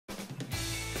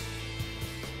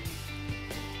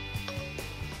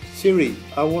Siri,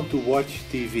 I want to watch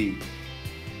TV.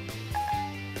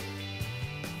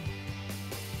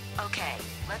 Okay,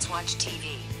 let's watch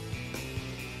TV.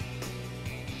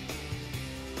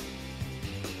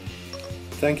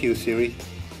 Thank you, Siri.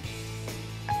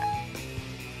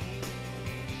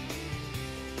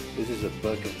 This is a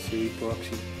bug in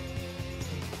siriproxy.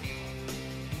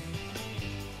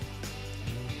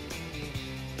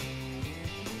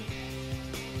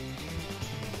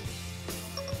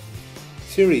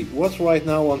 Siri, what's right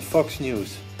now on Fox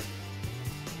News?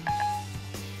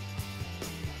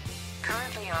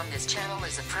 Currently on this channel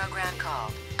is a program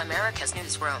called America's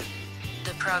Newsroom.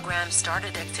 The program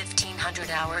started at 1500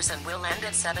 hours and will end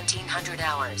at 1700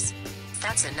 hours.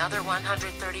 That's another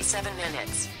 137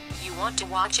 minutes. You want to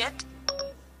watch it?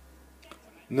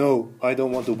 No, I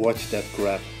don't want to watch that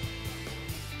crap.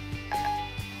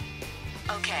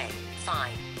 Okay,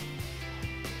 fine.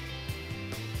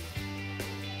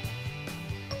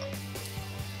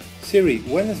 Siri,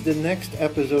 when is the next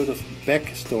episode of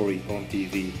Backstory on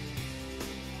TV?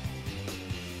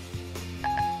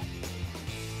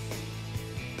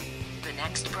 The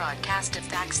next broadcast of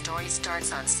Backstory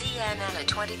starts on CNN at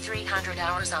 2300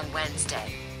 hours on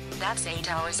Wednesday. That's 8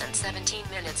 hours and 17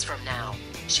 minutes from now.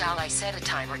 Shall I set a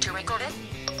timer to record it?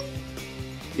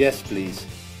 Yes, please.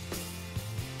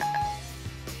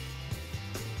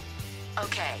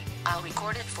 Okay, I'll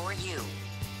record it for you.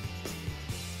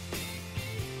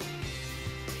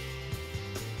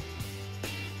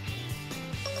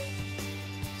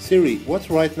 Siri, what's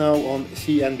right now on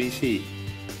CNBC?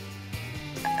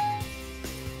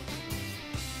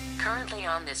 Currently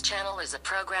on this channel is a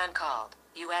program called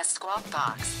US Squawk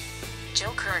Box.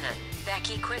 Joe Kernan,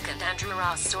 Becky Quick and Andrew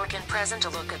Ross Sorkin present a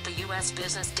look at the US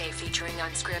Business Day featuring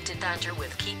unscripted banter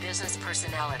with key business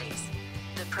personalities.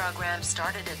 The program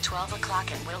started at 12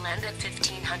 o'clock and will end at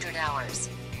 1500 hours.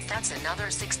 That's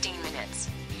another 16 minutes.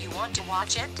 You want to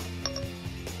watch it?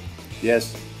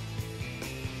 Yes.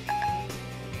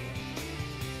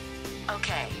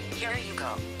 Okay, here you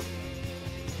go.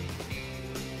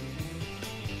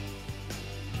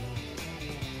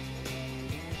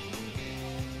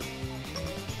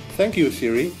 Thank you,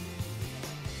 Siri.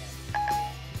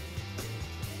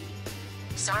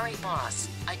 Sorry, boss,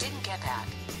 I didn't get that.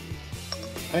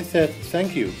 I said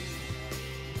thank you.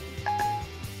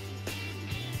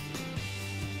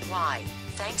 Why,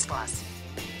 thanks, boss.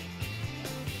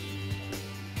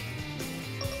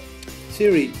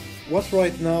 Siri, what's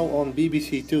right now on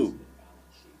BBC Two?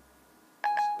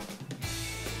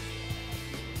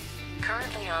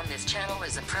 Currently on this channel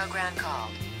is a program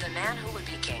called The Man Who Would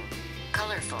Be King.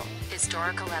 Colorful,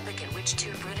 historical epic in which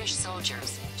two British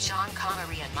soldiers, Sean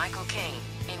Connery and Michael Caine,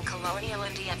 in colonial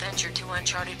India venture to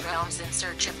uncharted realms in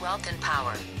search of wealth and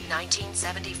power,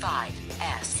 1975,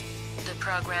 S. The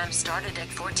program started at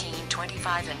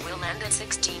 14:25 and will end at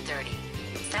 16:30.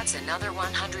 That's another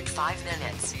 105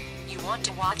 minutes. You want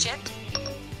to watch it?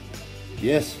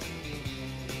 Yes.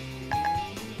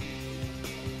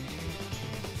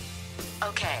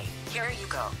 Okay, here you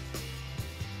go.